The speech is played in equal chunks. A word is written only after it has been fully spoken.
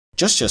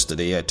Just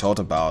yesterday, I thought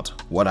about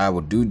what I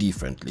would do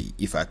differently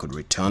if I could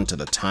return to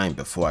the time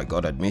before I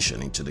got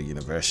admission into the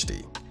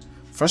university.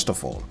 First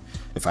of all,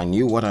 if I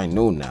knew what I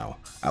know now,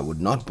 I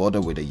would not bother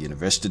with a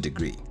university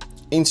degree.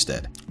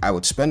 Instead, I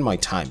would spend my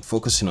time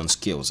focusing on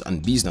skills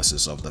and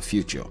businesses of the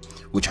future,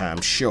 which I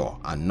am sure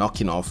are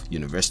knocking off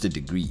university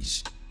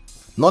degrees.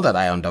 Not that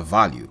I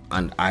undervalue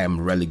and I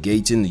am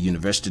relegating the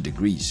university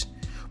degrees,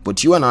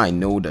 but you and I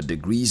know that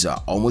degrees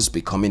are almost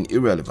becoming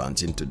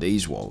irrelevant in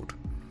today's world.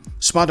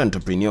 Smart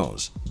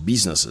entrepreneurs,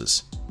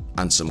 businesses,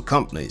 and some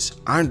companies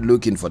aren't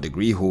looking for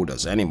degree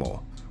holders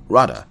anymore.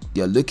 Rather, they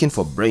are looking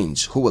for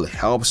brains who will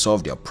help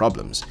solve their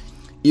problems,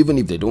 even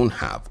if they don't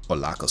have or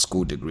lack a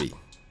school degree.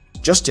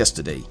 Just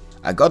yesterday,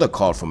 I got a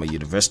call from a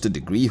university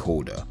degree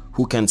holder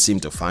who can't seem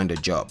to find a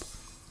job.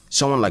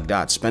 Someone like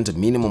that spent a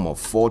minimum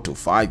of 4 to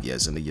 5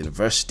 years in the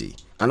university,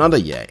 another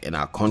year in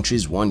our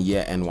country's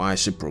one-year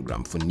NYSC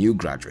program for new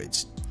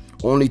graduates,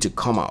 only to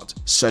come out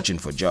searching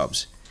for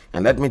jobs.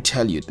 And let me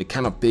tell you the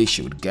kind of pay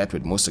she would get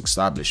with most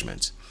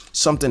establishments,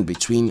 something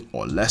between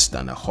or less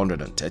than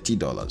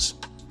 $130.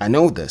 I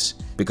know this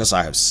because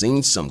I have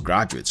seen some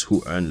graduates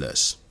who earn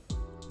less.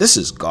 This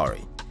is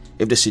gory.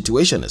 If the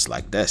situation is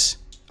like this,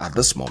 at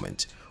this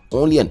moment,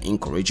 only an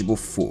incorrigible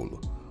fool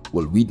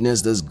will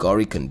witness this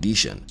gory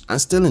condition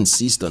and still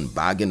insist on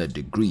bagging a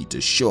degree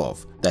to show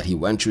off that he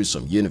went through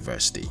some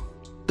university.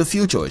 The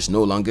future is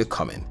no longer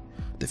coming.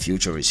 The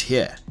future is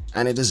here,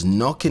 and it is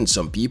knocking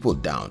some people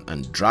down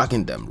and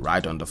dragging them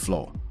right on the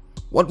floor.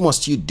 What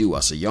must you do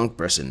as a young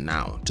person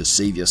now to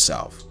save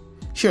yourself?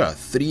 Here are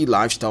 3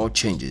 lifestyle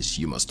changes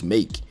you must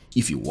make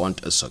if you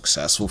want a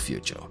successful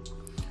future.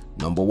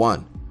 Number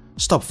 1.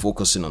 Stop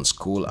focusing on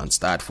school and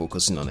start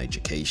focusing on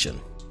education.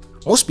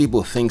 Most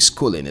people think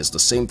schooling is the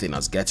same thing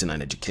as getting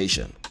an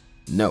education.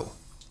 No,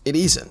 it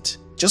isn't.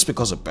 Just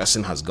because a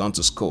person has gone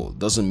to school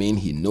doesn't mean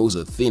he knows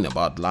a thing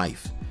about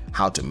life,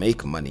 how to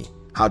make money,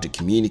 how to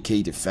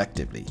communicate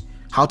effectively,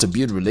 how to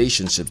build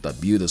relationships that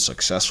build a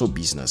successful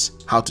business,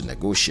 how to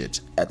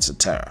negotiate,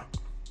 etc.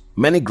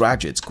 Many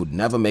graduates could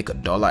never make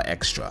 $1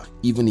 extra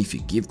even if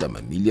you give them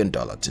 $1 million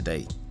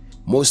today.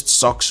 Most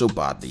suck so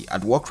badly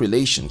at work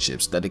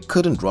relationships that they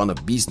couldn't run a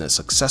business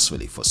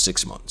successfully for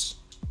 6 months.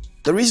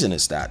 The reason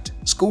is that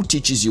school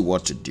teaches you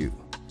what to do.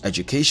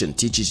 Education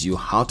teaches you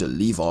how to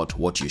live out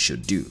what you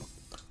should do.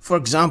 For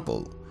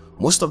example,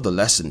 most of the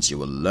lessons you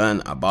will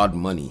learn about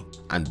money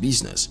and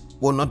business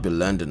will not be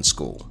learned in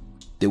school.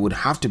 They would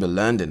have to be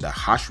learned in the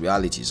harsh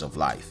realities of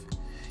life.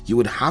 You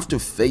would have to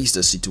face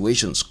the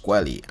situation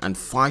squarely and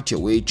fight your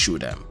way through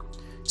them.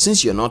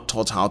 Since you're not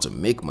taught how to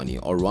make money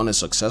or run a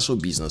successful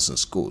business in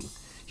school,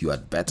 you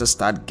had better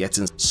start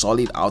getting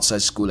solid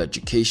outside school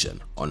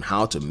education on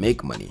how to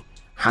make money,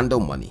 handle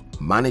money,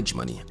 manage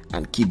money,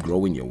 and keep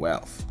growing your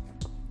wealth.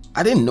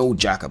 I didn't know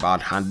jack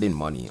about handling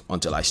money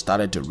until I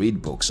started to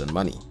read books on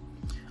money.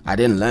 I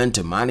didn't learn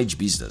to manage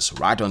business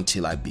right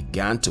until I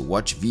began to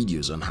watch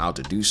videos on how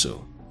to do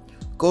so.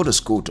 Go to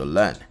school to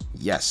learn,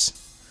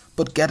 yes,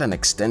 but get an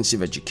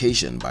extensive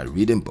education by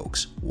reading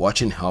books,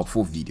 watching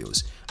helpful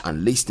videos,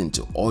 and listening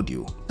to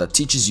audio that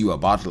teaches you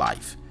about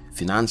life,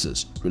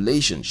 finances,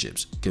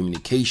 relationships,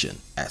 communication,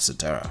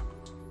 etc.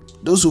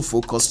 Those who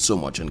focused so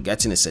much on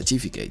getting a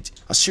certificate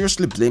are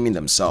seriously blaming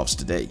themselves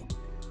today.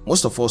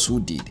 Most of us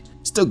who did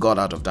still got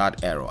out of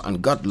that era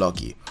and got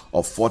lucky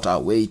or fought our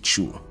way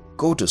through.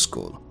 Go to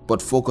school, but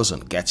focus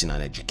on getting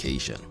an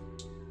education.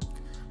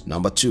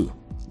 Number 2.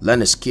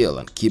 Learn a skill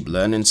and keep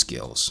learning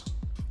skills.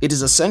 It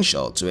is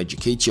essential to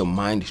educate your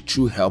mind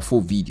through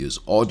helpful videos,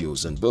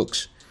 audios, and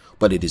books,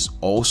 but it is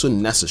also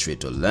necessary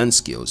to learn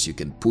skills you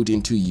can put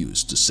into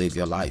use to save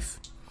your life.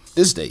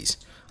 These days,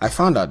 I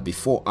found out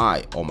before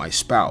I or my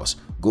spouse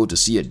go to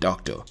see a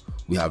doctor,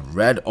 we have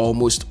read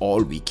almost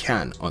all we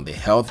can on the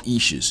health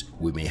issues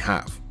we may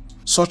have,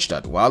 such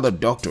that while the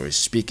doctor is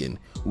speaking,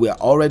 we are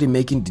already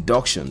making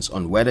deductions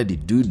on whether the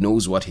dude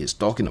knows what he's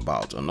talking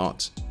about or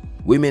not.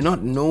 We may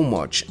not know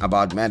much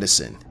about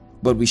medicine,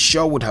 but we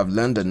sure would have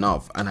learned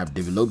enough and have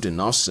developed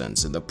enough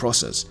sense in the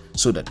process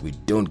so that we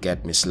don't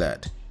get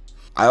misled.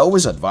 I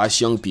always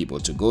advise young people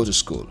to go to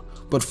school,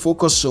 but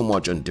focus so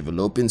much on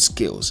developing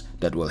skills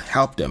that will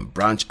help them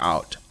branch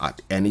out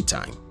at any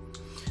time.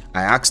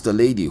 I asked the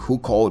lady who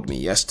called me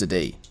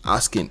yesterday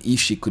asking if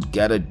she could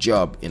get a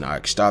job in our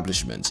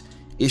establishment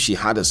if she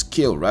had a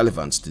skill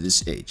relevant to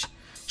this age.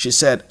 She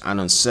said an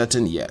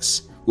uncertain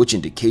yes, which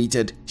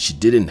indicated she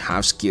didn't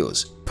have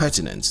skills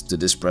pertinent to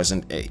this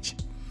present age.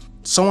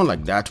 Someone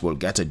like that will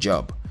get a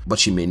job, but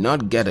she may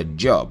not get a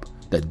job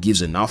that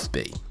gives enough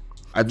pay.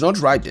 I do not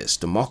write this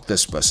to mock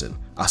this person,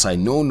 as I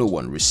know no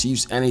one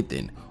receives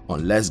anything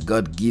unless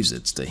God gives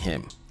it to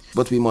him.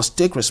 But we must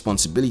take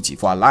responsibility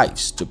for our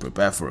lives to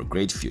prepare for a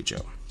great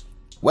future.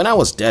 When I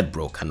was dead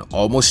broke and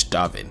almost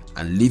starving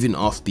and living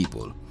off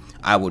people,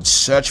 I would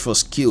search for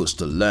skills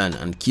to learn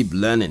and keep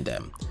learning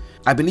them.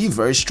 I believe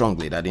very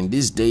strongly that in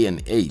this day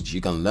and age, you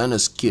can learn a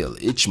skill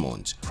each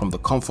month from the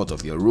comfort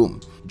of your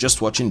room,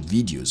 just watching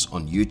videos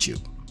on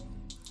YouTube.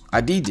 I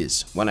did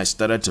this when I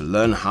started to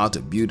learn how to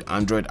build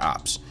Android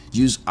apps,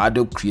 use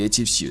Adobe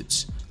Creative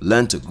Suite,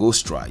 learn to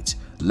ghostwrite,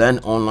 learn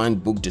online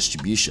book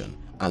distribution,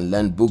 and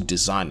learn book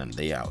design and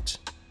layout.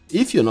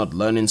 If you're not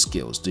learning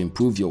skills to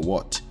improve your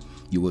what,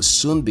 you will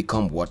soon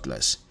become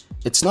worthless.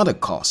 It's not a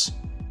course,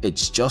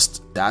 it's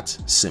just that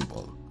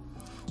simple.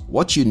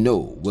 What you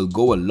know will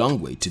go a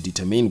long way to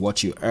determine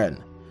what you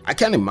earn. I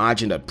can't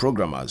imagine that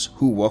programmers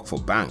who work for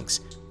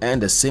banks earn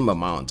the same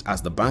amount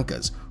as the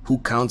bankers who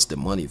count the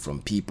money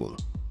from people.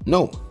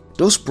 No,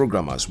 those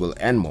programmers will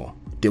earn more.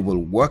 They will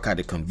work at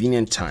a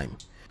convenient time.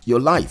 Your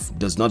life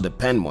does not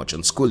depend much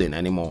on schooling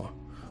anymore.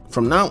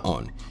 From now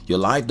on, your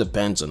life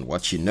depends on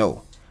what you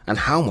know, and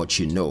how much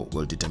you know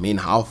will determine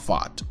how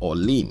fat or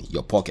lean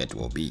your pocket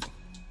will be.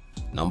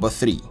 Number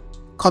 3.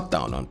 Cut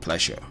down on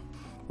pleasure.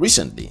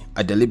 Recently,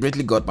 I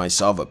deliberately got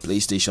myself a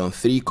PlayStation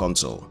 3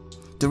 console.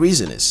 The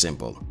reason is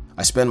simple.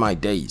 I spend my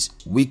days,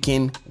 week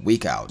in,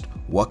 week out,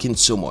 working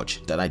so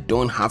much that I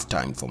don't have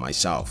time for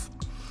myself.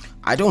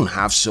 I don't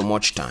have so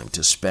much time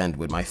to spend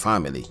with my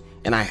family,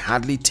 and I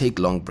hardly take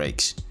long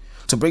breaks.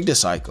 To break the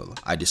cycle,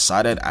 I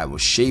decided I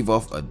would shave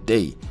off a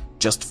day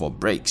just for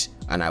breaks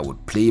and I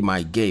would play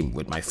my game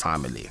with my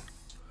family.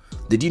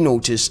 Did you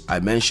notice I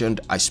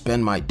mentioned I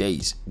spend my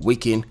days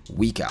week in,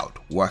 week out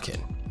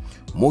working?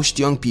 Most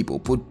young people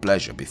put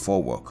pleasure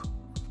before work.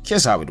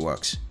 Here's how it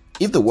works.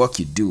 If the work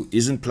you do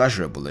isn't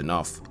pleasurable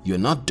enough, you're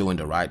not doing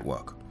the right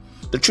work.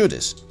 The truth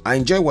is, I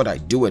enjoy what I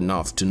do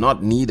enough to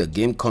not need a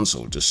game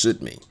console to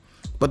suit me.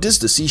 But this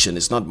decision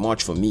is not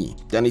much for me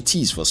than it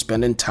is for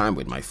spending time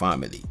with my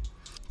family.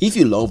 If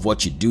you love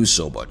what you do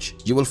so much,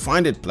 you will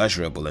find it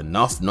pleasurable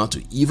enough not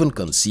to even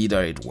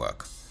consider it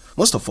work.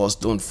 Most of us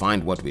don't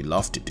find what we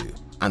love to do,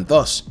 and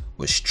thus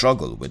we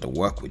struggle with the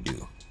work we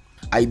do.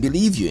 I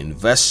believe you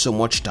invest so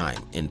much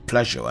time in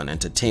pleasure and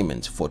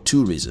entertainment for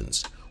 2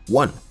 reasons.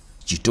 1.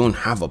 You don't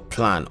have a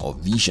plan or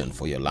vision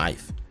for your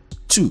life.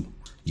 2.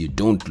 You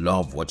don't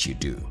love what you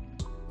do.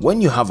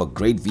 When you have a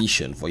great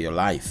vision for your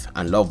life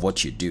and love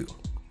what you do,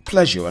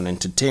 pleasure and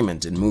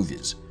entertainment in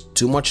movies,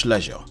 too much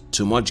leisure,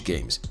 too much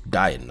games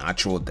die a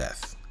natural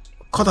death.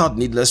 Cut out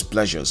needless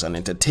pleasures and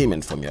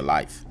entertainment from your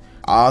life.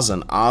 Hours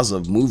and hours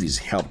of movies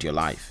helped your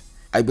life.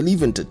 I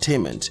believe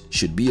entertainment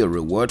should be a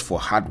reward for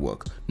hard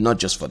work, not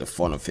just for the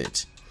fun of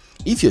it.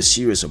 If you're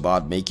serious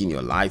about making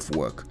your life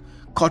work,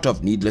 cut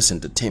off needless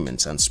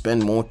entertainments and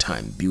spend more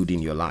time building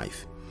your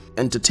life.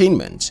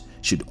 Entertainment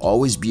should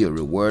always be a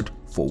reward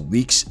for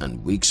weeks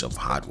and weeks of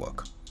hard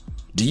work.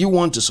 Do you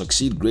want to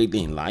succeed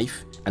greatly in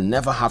life and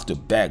never have to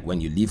beg when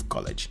you leave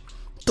college?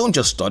 Don't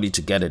just study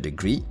to get a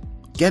degree.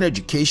 Get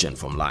education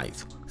from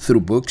life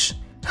through books,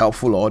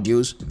 helpful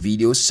audios,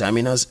 videos,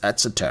 seminars,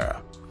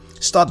 etc.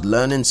 Start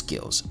learning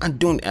skills and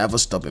don't ever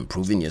stop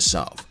improving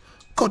yourself.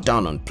 Cut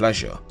down on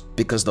pleasure,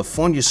 because the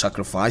fun you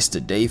sacrifice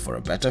today for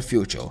a better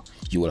future,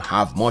 you will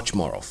have much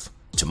more of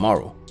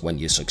tomorrow when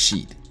you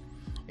succeed.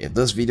 If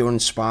this video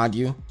inspired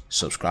you,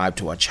 subscribe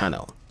to our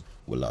channel.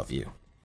 We love you.